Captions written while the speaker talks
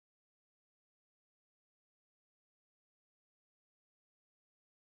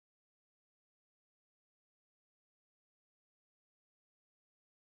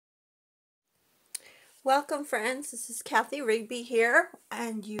Welcome friends, this is Kathy Rigby here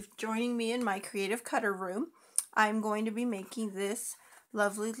and you're joining me in my creative cutter room. I'm going to be making this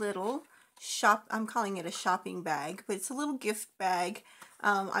lovely little I'm calling it a shopping bag, but it's a little gift bag.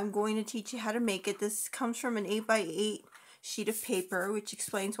 I'm going to teach you how to make it. This comes from an 8x8 sheet of paper, which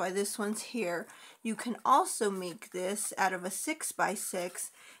explains why this one's here. You can also make this out of a 6x6,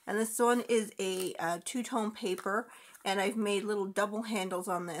 and this one is a two-tone paper, and I've made little double handles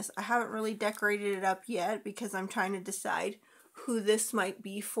on this. I haven't really decorated it up yet because I'm trying to decide who this might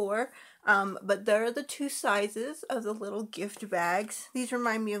be for. But there are the two sizes of the little gift bags. These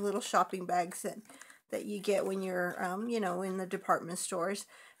remind me of little shopping bags that you get when you're, in the department stores.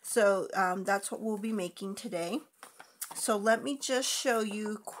 So that's what we'll be making today. So let me just show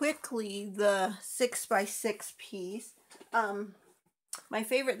you quickly the 6x6 piece. My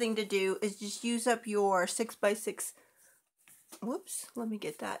favorite thing to do is just use up your 6x6. Whoops, let me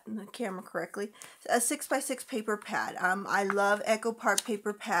get that in the camera correctly. A 6x6 paper pad. I love Echo Park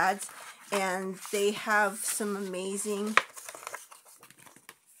paper pads, and they have some amazing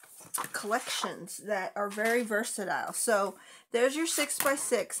collections that are very versatile. So there's your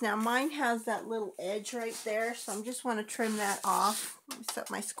 6x6. Now mine has that little edge right there, so I just want to trim that off. Let me set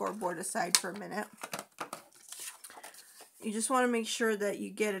my scoreboard aside for a minute. You just want to make sure that you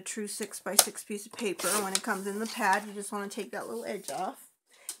get a true 6x6 piece of paper. When it comes in the pad, you just want to take that little edge off.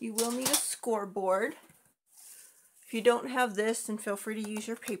 You will need a scoreboard. If you don't have this, then feel free to use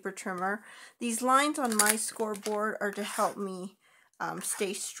your paper trimmer. These lines on my scoreboard are to help me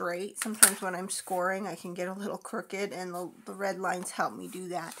stay straight. Sometimes when I'm scoring, I can get a little crooked, and the red lines help me do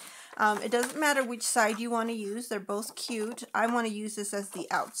that. It doesn't matter which side you want to use. They're both cute. I want to use this as the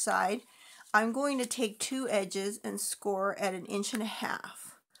outside. I'm going to take two edges and score at 1.5 inches.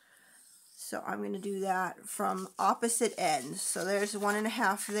 So I'm going to do that from opposite ends. So there's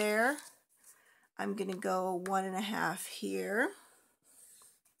 1.5 there. I'm going to go 1.5 here.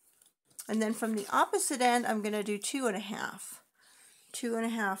 And then from the opposite end, I'm going to do 2.5.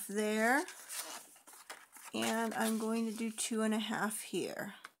 2.5 there. And I'm going to do 2.5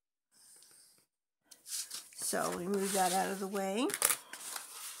 here. So we move that out of the way.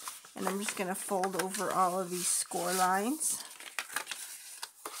 And I'm just going to fold over all of these score lines.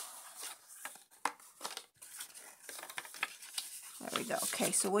 There we go.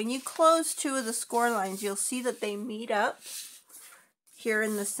 Okay, so when you close two of the score lines, you'll see that they meet up here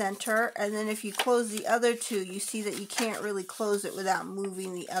in the center. And then if you close the other two, you see that you can't really close it without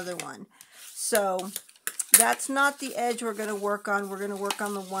moving the other one. So that's not the edge we're going to work on. We're going to work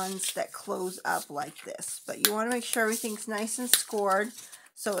on the ones that close up like this. But you want to make sure everything's nice and scored,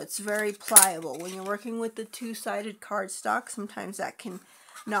 so it's very pliable. When you're working with the two-sided cardstock, sometimes that can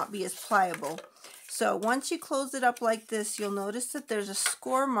not be as pliable. So once you close it up like this, you'll notice that there's a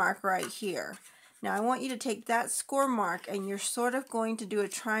score mark right here. Now I want you to take that score mark, and you're sort of going to do a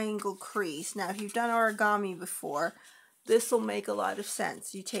triangle crease. Now if you've done origami before, this will make a lot of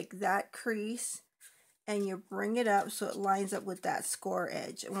sense. You take that crease and you bring it up so it lines up with that score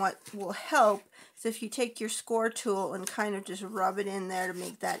edge. And what will help is if you take your score tool and kind of just rub it in there to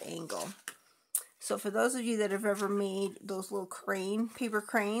make that angle. So for those of you that have ever made those little paper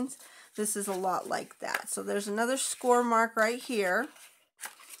cranes, this is a lot like that. So there's another score mark right here,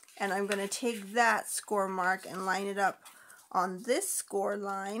 and I'm going to take that score mark and line it up on this score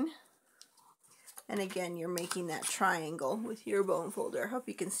line. And again, you're making that triangle with your bone folder. I hope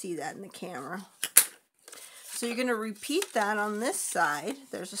you can see that in the camera. So you're going to repeat that on this side.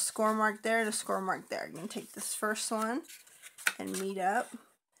 There's a score mark there and a score mark there. You're going to take this first one and meet up.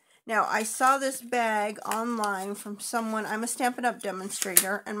 Now, I saw this bag online from someone. I'm a Stampin' Up!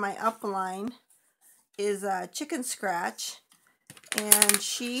 Demonstrator, and my upline is Chicken Scratch. And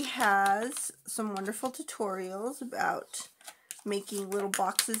she has some wonderful tutorials about making little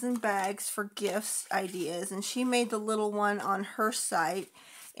boxes and bags for gifts ideas. And she made the little one on her site.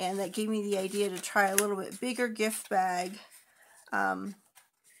 And that gave me the idea to try a little bit bigger gift bag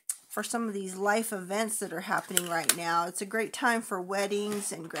for some of these life events that are happening right now. It's a great time for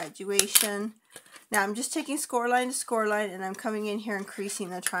weddings and graduation. Now I'm just taking score line to score line, and I'm coming in here and creasing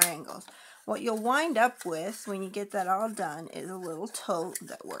the triangles. What you'll wind up with when you get that all done is a little tote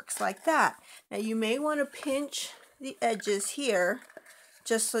that works like that. Now you may want to pinch the edges here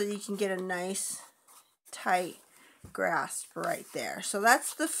just so you can get a nice tight grasp right there. So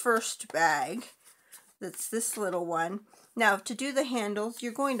that's the first bag. That's this little one. Now to do the handles,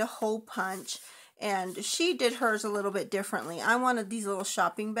 you're going to hole punch, and she did hers a little bit differently. I wanted these little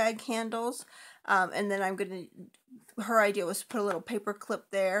shopping bag handles. And then I'm going to, her idea was to put a little paper clip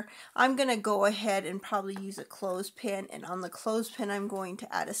there. I'm going to go ahead and probably use a clothespin, and on the clothespin I'm going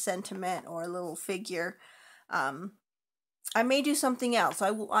to add a sentiment or a little figure. I may do something else.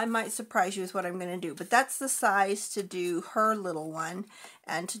 I might surprise you with what I'm going to do, but that's the size to do her little one.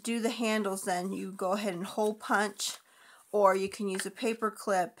 And to do the handles, then you go ahead and hole punch, or you can use a paper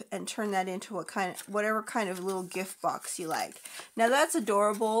clip and turn that into whatever kind of little gift box you like. Now that's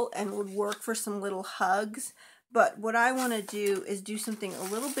adorable and would work for some little hugs, but what I want to do is do something a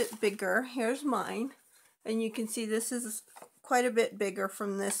little bit bigger. Here's mine, and you can see this is quite a bit bigger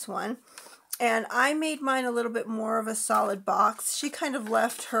from this one. And I made mine a little bit more of a solid box. She kind of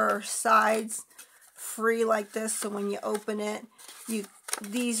left her sides free like this, so when you open it,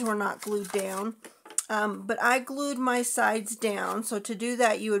 these were not glued down. But I glued my sides down, so to do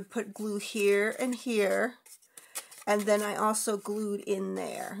that you would put glue here and here, and then I also glued in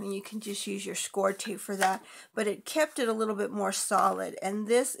there, and you can just use your score tape for that, but it kept it a little bit more solid. And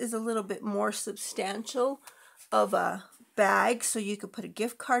this is a little bit more substantial of a bag, so you could put a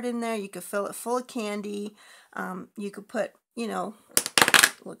gift card in there, you could fill it full of candy, you could put, you know,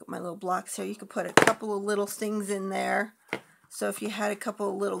 look at my little blocks here, you could put a couple of little things in there. So if you had a couple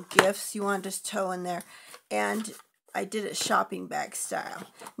of little gifts you want to just tow in there. And I did it shopping bag style.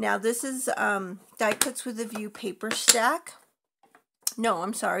 Now this is Die Cuts with a View paper stack. No,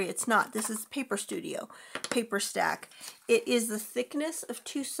 I'm sorry, it's not. This is Paper Studio paper stack. It is the thickness of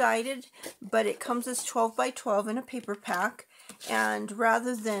two-sided, but it comes as 12 by 12 in a paper pack. And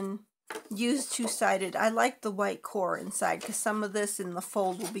rather than use two-sided, I like the white core inside, because some of this in the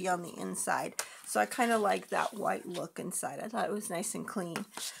fold will be on the inside. So I kind of like that white look inside. I thought it was nice and clean.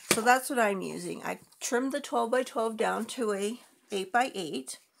 So that's what I'm using. I trimmed the 12 by 12 down to a 8 by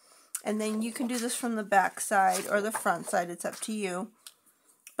 8. And then you can do this from the back side or the front side. It's up to you.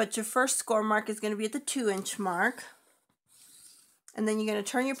 But your first score mark is going to be at the 2-inch mark. And then you're going to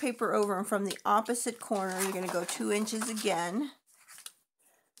turn your paper over, and from the opposite corner you're going to go 2 inches again.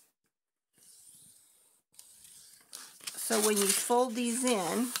 So when you fold these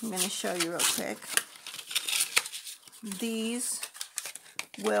in, I'm going to show you real quick, these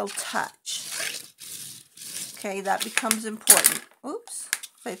will touch. Okay, that becomes important. Oops,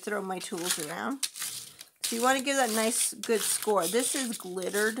 if I throw my tools around. So you want to give that nice, good score. This is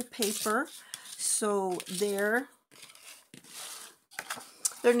glittered paper, so there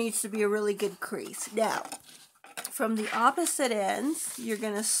needs to be a really good crease. Now, from the opposite ends, you're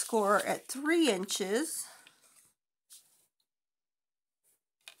going to score at 3 inches.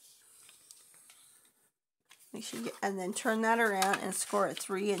 Make sure you, and then turn that around and score at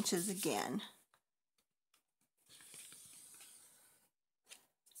 3 inches again.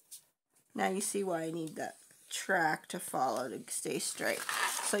 Now you see why I need that track to follow to stay straight.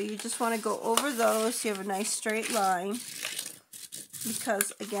 So you just want to go over those. You have a nice straight line,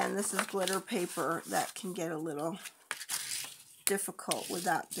 because again, this is glitter paper that can get a little difficult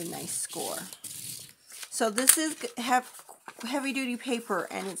without the nice score. So this is heavy duty paper,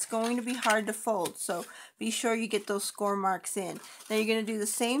 and it's going to be hard to fold, so be sure you get those score marks in. Now you're going to do the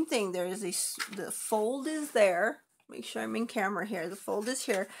same thing. There is the fold is there. Make sure I'm in camera here. The fold is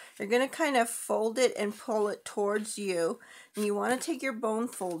here. You're going to kind of fold it and pull it towards you, and you want to take your bone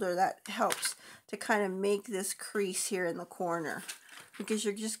folder. That helps to kind of make this crease here in the corner, because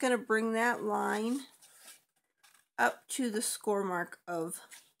you're just going to bring that line up to the score mark of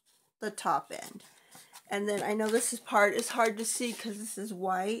the top end. And then I know this part is hard to see because this is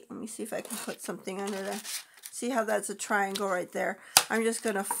white. Let me see if I can put something under there. See how that's a triangle right there? I'm just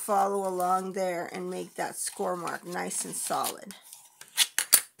going to follow along there and make that score mark nice and solid.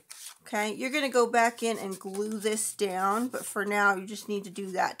 Okay, you're going to go back in and glue this down, but for now you just need to do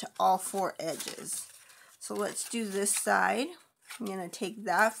that to all 4 edges. So let's do this side. I'm going to take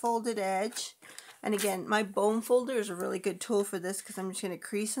that folded edge. And again, my bone folder is a really good tool for this, because I'm just going to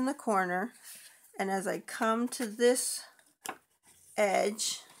crease in the corner. And as I come to this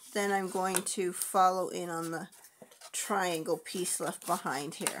edge, then I'm going to follow in on the triangle piece left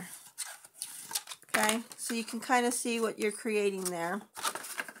behind here. Okay, so you can kind of see what you're creating there.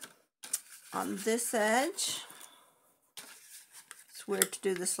 On this edge, it's weird to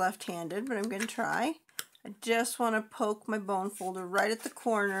do this left-handed, but I'm going to try. I just want to poke my bone folder right at the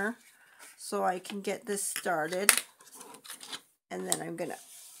corner so I can get this started. And then I'm going to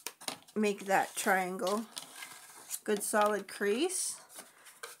make that triangle, good solid crease.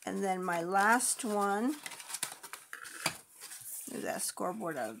 And then my last one, move that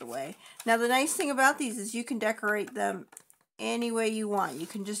scoreboard out of the way. Now the nice thing about these is you can decorate them any way you want. You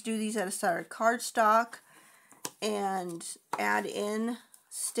can just do these out of solid cardstock and add in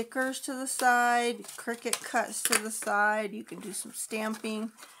stickers to the side, Cricut cuts to the side. You can do some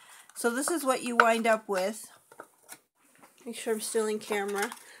stamping. So this is what you wind up with. Make sure I'm still in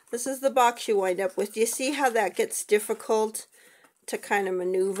camera. This is the box you wind up with. Do you see how that gets difficult to kind of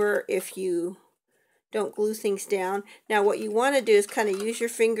maneuver if you don't glue things down? Now what you want to do is kind of use your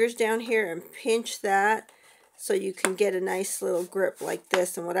fingers down here and pinch that so you can get a nice little grip like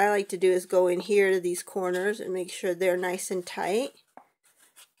this. And what I like to do is go in here to these corners and make sure they're nice and tight,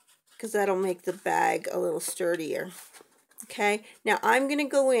 because that'll make the bag a little sturdier. Okay, now I'm going to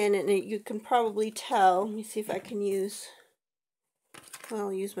go in, and you can probably tell, let me see if I can use, well,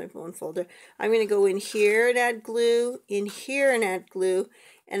 I'll use my bone folder. I'm going to go in here and add glue, in here and add glue,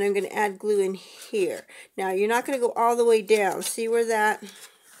 and I'm going to add glue in here. Now you're not going to go all the way down. See where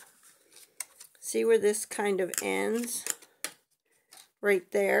this kind of ends?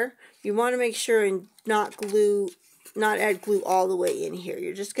 Right there. You want to make sure and not add glue all the way in here.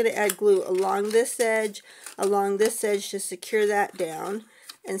 You're just going to add glue along this edge to secure that down,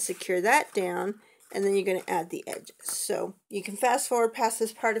 and secure that down, and then you're going to add the edges. So you can fast forward past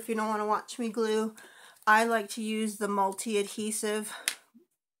this part if you don't want to watch me glue. I like to use the multi-adhesive.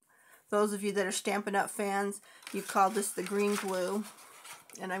 Those of you that are Stampin' Up! Fans, you call this the green glue.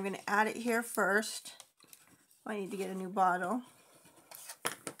 And I'm going to add it here first. I need to get a new bottle.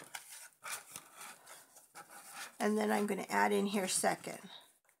 And then I'm going to add in here second.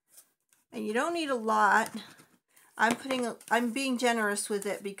 And you don't need a lot. I'm being generous with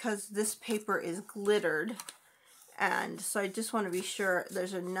it because this paper is glittered. And so I just want to be sure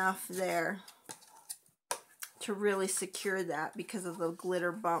there's enough there to really secure that because of the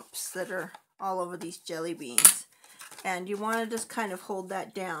glitter bumps that are all over these jelly beans. And you want to just kind of hold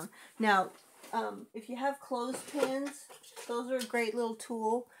that down. Now, if you have clothespins, those are a great little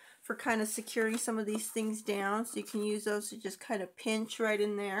tool for kind of securing some of these things down. So you can use those to just kind of pinch right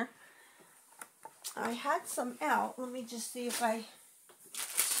in there. I had some out. Let me just see if I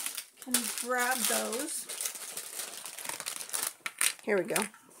can grab those. Here we go.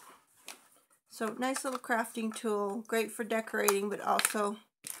 So nice little crafting tool. Great for decorating, but also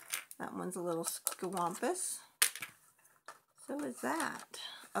that one's a little squampus. So is that.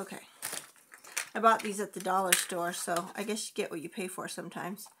 Okay. I bought these at the dollar store, so I guess you get what you pay for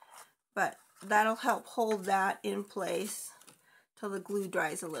sometimes. But that'll help hold that in place till the glue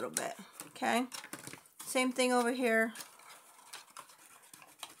dries a little bit. Okay? Same thing over here.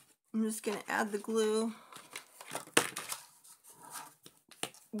 I'm just going to add the glue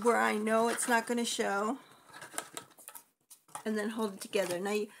where I know it's not going to show, and then hold it together.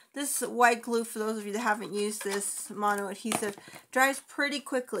 Now, this white glue, for those of you that haven't used this mono adhesive, dries pretty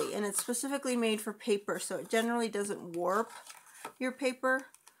quickly, and it's specifically made for paper, so it generally doesn't warp your paper.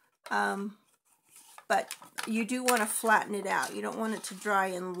 But you do want to flatten it out. You don't want it to dry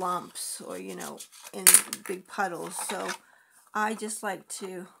in lumps or, you know, in big puddles. So I just like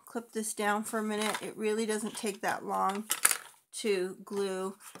to clip this down for a minute. It really doesn't take that long to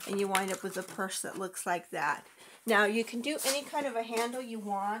glue, and you wind up with a purse that looks like that. Now you can do any kind of a handle you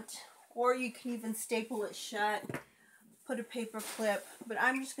want, or you can even staple it shut, put a paper clip, but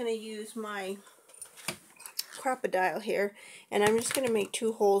I'm just going to use my crocodile here, and I'm just going to make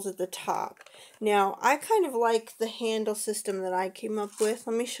 2 holes at the top. Now I kind of like the handle system that I came up with.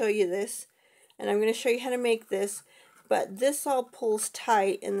 Let me show you this, and I'm going to show you how to make this. But this all pulls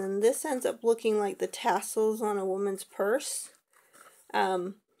tight, and then this ends up looking like the tassels on a woman's purse.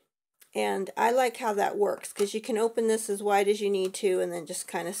 And I like how that works, because you can open this as wide as you need to and then just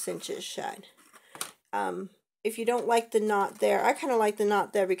kind of cinch it shut. If you don't like the knot there, I kind of like the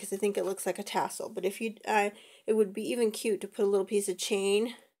knot there because I think it looks like a tassel. But if you, it would be even cute to put a little piece of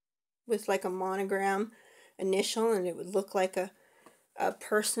chain with like a monogram initial, and it would look like a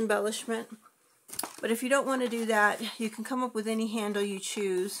purse embellishment. But if you don't want to do that, you can come up with any handle you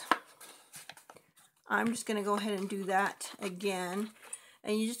choose. I'm just going to go ahead and do that again.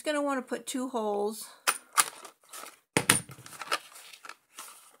 And you're just going to want to put 2 holes.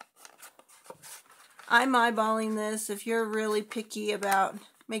 I'm eyeballing this. If you're really picky about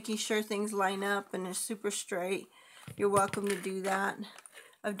making sure things line up and are super straight, you're welcome to do that.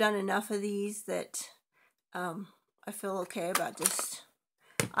 I've done enough of these that I feel okay about just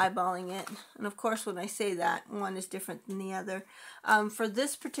eyeballing it. And of course, when I say that, one is different than the other. For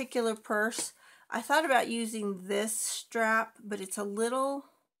this particular purse, I thought about using this strap, but it's a little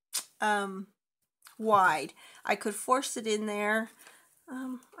wide. I could force it in there.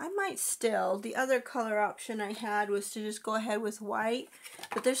 I might still. The other color option I had was to just go ahead with white,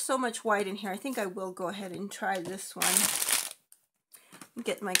 but there's so much white in here. I think I will go ahead and try this one.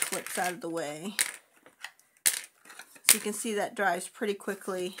 Get my clips out of the way. You can see that dries pretty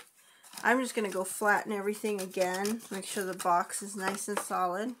quickly. I'm just going to go flatten everything again to make sure the box is nice and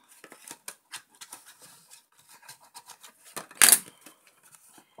solid. Okay.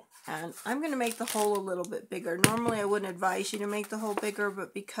 And I'm going to make the hole a little bit bigger. Normally I wouldn't advise you to make the hole bigger,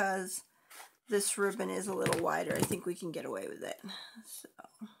 but because this ribbon is a little wider, I think we can get away with it. So.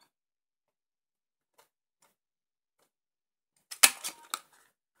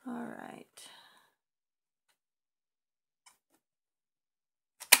 All right.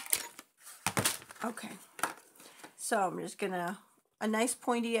 Okay. So I'm just gonna, a nice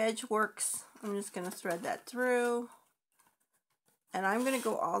pointy edge works. I'm just gonna thread that through. And I'm gonna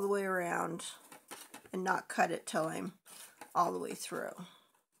go all the way around and not cut it till I'm all the way through.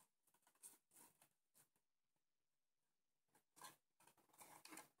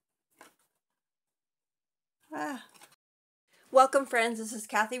 Welcome friends, this is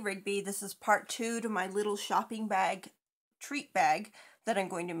Kathy Rigby. This is part 2 to my little shopping bag, treat bag that I'm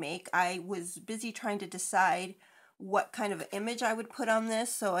going to make. I was busy trying to decide what kind of image I would put on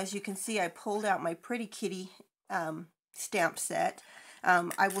this. So as you can see, I pulled out my Pretty Kitty stamp set.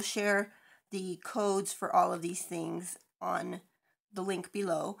 I will share the codes for all of these things on the link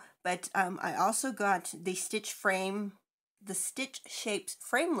below. But I also got the Stitch Shapes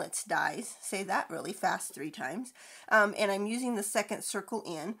Framelits dies, say that really fast 3 times, and I'm using the second circle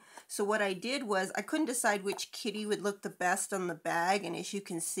in. So what I did was I couldn't decide which kitty would look the best on the bag, and as you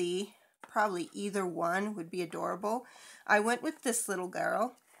can see, probably either one would be adorable. I went with this little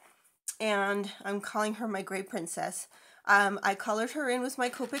girl, and I'm calling her my Gray Princess. I colored her in with my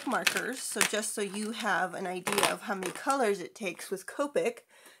Copic markers, so just so you have an idea of how many colors it takes with Copic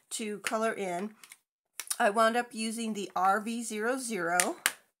to color in, I wound up using the RV00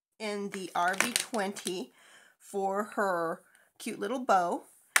 and the RV20 for her cute little bow.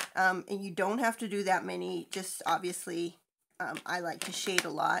 And you don't have to do that many, just obviously I like to shade a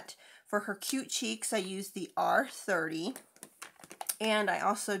lot. For her cute cheeks, I used the R30, and I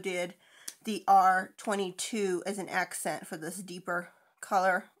also did the R22 as an accent for this deeper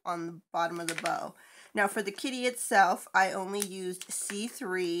color on the bottom of the bow. Now for the kitty itself, I only used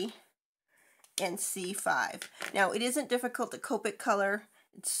C3 and C5. Now it isn't difficult to Copic color.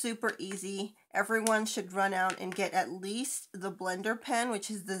 It's super easy. Everyone should run out and get at least the blender pen, which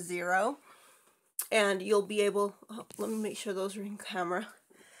is the 0, and you'll be able, let me make sure those are in camera,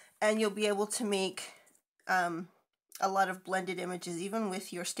 and you'll be able to make a lot of blended images even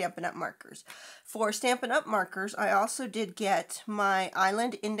with your Stampin' Up! Markers. For Stampin' Up! Markers, I also did get my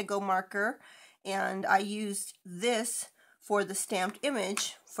Island Indigo marker, and I used this for the stamped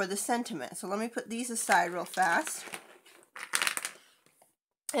image for the sentiment. So let me put these aside real fast.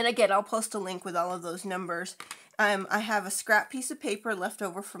 And again, I'll post a link with all of those numbers. I have a scrap piece of paper left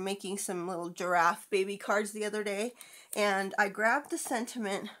over from making some little giraffe baby cards the other day, and I grabbed the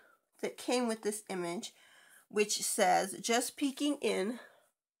sentiment that came with this image, which says, "Just peeking in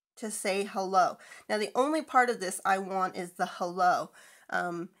to say hello." Now the only part of this I want is the hello.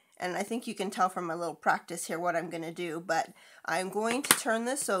 And I think you can tell from my little practice here what I'm going to do, but I'm going to turn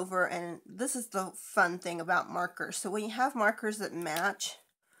this over, and this is the fun thing about markers. So when you have markers that match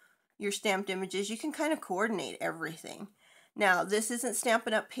your stamped images, you can kind of coordinate everything. Now this isn't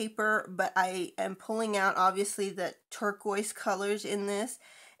Stampin' Up! Paper, but I am pulling out obviously the turquoise colors in this,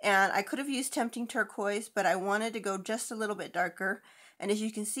 and I could have used Tempting Turquoise, but I wanted to go just a little bit darker, and as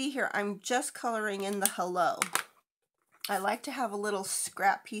you can see here, I'm just coloring in the hello. I like to have a little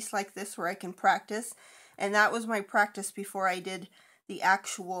scrap piece like this where I can practice, and that was my practice before I did the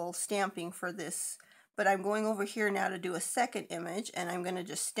actual stamping for this. But I'm going over here now to do a second image, and I'm going to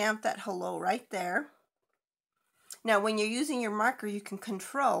just stamp that hello right there. Now when you're using your marker, you can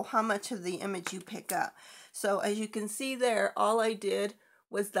control how much of the image you pick up. So as you can see there, all I did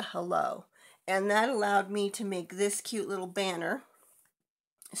was the hello, and that allowed me to make this cute little banner.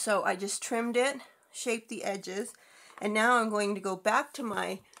 So I just trimmed it, shaped the edges, and now I'm going to go back to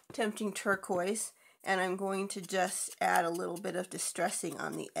my Tempting Turquoise, and I'm going to just add a little bit of distressing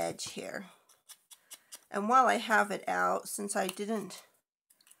on the edge here. And while I have it out, since I didn't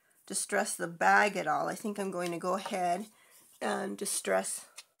distress the bag at all, I think I'm going to go ahead and distress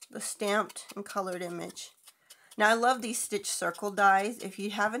the stamped and colored image. Now I love these Stitch Circle dies. If you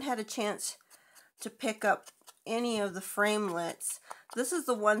haven't had a chance to pick up any of the framelits, this is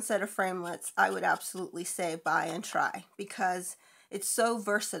the one set of framelits I would absolutely say buy and try, because it's so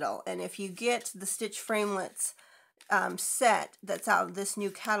versatile. And if you get the Stitch Framelits set that's out of this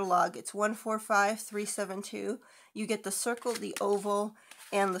new catalog, it's 145372. You get the circle, the oval,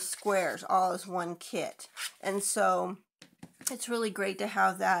 and the squares all as one kit. And so it's really great to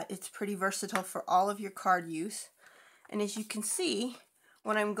have that. It's pretty versatile for all of your card use. And as you can see,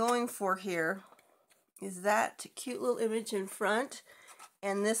 what I'm going for here is that cute little image in front,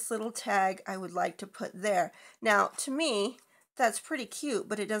 and this little tag I would like to put there. Now, to me, that's pretty cute,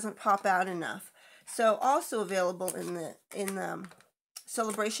 but it doesn't pop out enough. So also available in the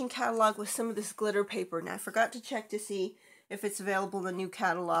Celebration catalog with some of this glitter paper. Now, I forgot to check to see if it's available in the new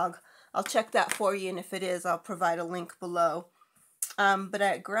catalog. I'll check that for you, and if it is, I'll provide a link below. But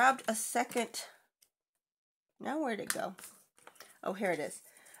I grabbed a second, now where'd it go? Oh, here it is.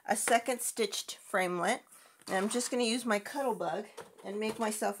 A second stitched framelit. And I'm just going to use my Cuttlebug and make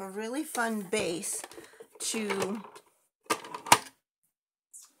myself a really fun base to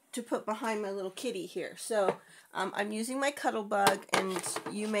put behind my little kitty here. So I'm using my Cuttlebug, and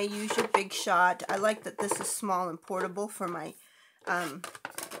you may use your Big Shot. I like that this is small and portable for my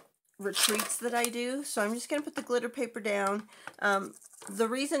retreats that I do. So I'm just going to put the glitter paper down. The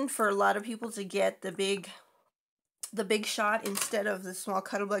reason for a lot of people to get the Big Shot instead of the small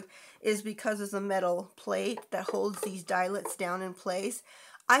Cuttlebug is because of the metal plate that holds these dielets down in place.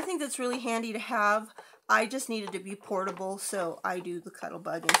 I think that's really handy to have. I just needed to be portable, so I do the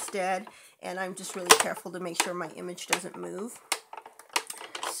Cuttlebug instead, and I'm just really careful to make sure my image doesn't move.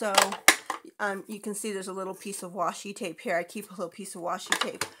 So you can see there's a little piece of washi tape here. I keep a little piece of washi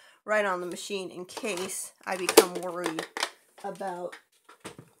tape right on the machine in case I become worried about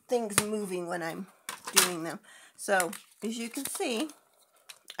things moving when I'm doing them. So as you can see,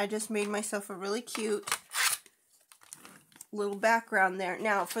 I just made myself a really cute little background there.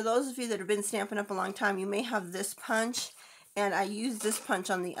 Now, for those of you that have been Stampin' Up! A long time, you may have this punch, and I used this punch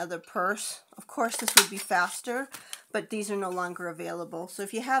on the other purse. Of course, this would be faster, but these are no longer available. So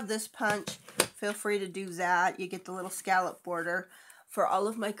if you have this punch, feel free to do that. You get the little scallop border. For all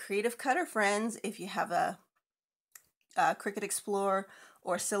of my creative cutter friends, if you have a Cricut Explorer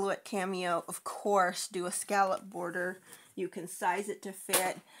or Silhouette Cameo, of course, do a scallop border. You can size it to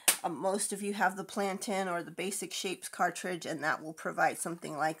fit. Most of you have the Plantin or the Basic Shapes cartridge, and that will provide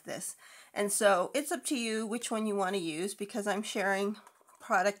something like this. And so it's up to you which one you want to use, because I'm sharing a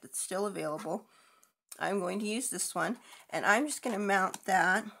product that's still available. I'm going to use this one, and I'm just going to mount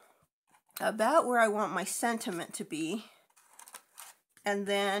that about where I want my sentiment to be. And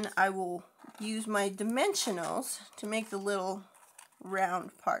then I will use my dimensionals to make the little round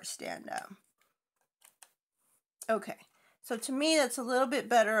part stand out. Okay, so to me that's a little bit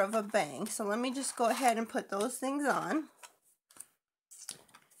better of a bang. So let me just go ahead and put those things on.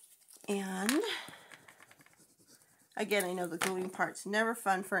 And again, I know the gluing part's never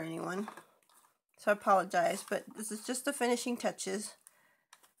fun for anyone, so I apologize, but this is just the finishing touches.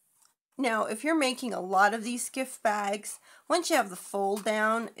 Now, if you're making a lot of these gift bags, once you have the fold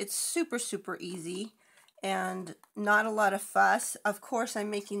down, it's super, super easy and not a lot of fuss. Of course,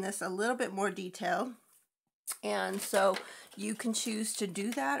 I'm making this a little bit more detailed, and so you can choose to do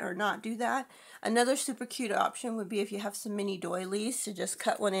that or not do that. Another super cute option would be if you have some mini doilies to just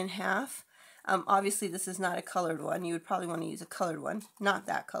cut one in half. Obviously, this is not a colored one. You would probably want to use a colored one, not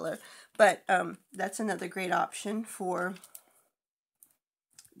that color, but that's another great option for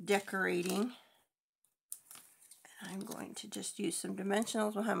decorating. I'm going to just use some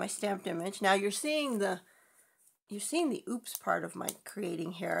dimensionals behind my stamped image. Now you're seeing the oops part of my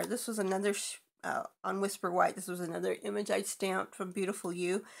creating here. This was another on Whisper White. This was another image I stamped from Beautiful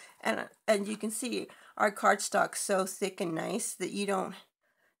You, and you can see our cardstock's so thick and nice that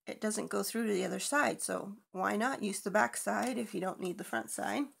it doesn't go through to the other side. So why not use the back side if you don't need the front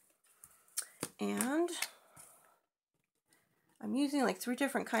side? And I'm using like 3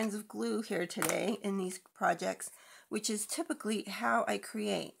 different kinds of glue here today in these projects, which is typically how I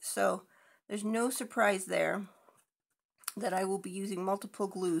create. So there's no surprise there that I will be using multiple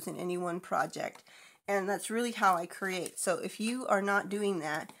glues in any one project. And that's really how I create. So if you are not doing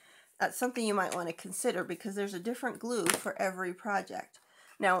that, that's something you might want to consider, because there's a different glue for every project.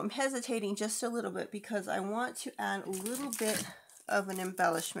 Now I'm hesitating just a little bit because I want to add a little bit of an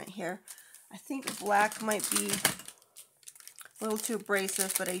embellishment here. I think black might be a little too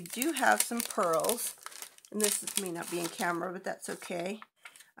abrasive, but I do have some pearls, and this may not be in camera, but that's okay.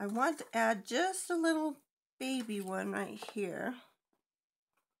 I want to add just a little baby one right here.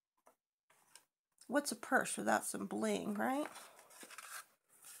 What's a purse without some bling, right?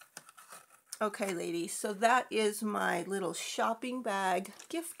 Okay, ladies, so that is my little shopping bag,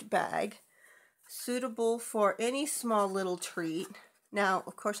 gift bag, suitable for any small little treat. Now,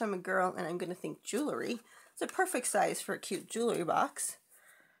 of course, I'm a girl, and I'm going to think jewelry. It's a perfect size for a cute jewelry box,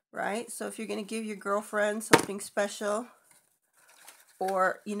 right? So if you're going to give your girlfriend something special,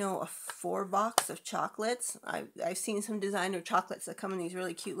 or, you know, a 4 box of chocolates. I've seen some designer chocolates that come in these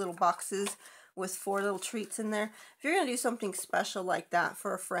really cute little boxes with 4 little treats in there. If you're going to do something special like that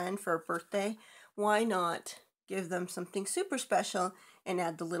for a friend for a birthday, why not give them something super special and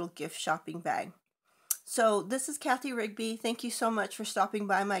add the little gift shopping bag? So this is Kathy Rigby. Thank you so much for stopping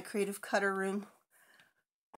by my Creative Cutter Room.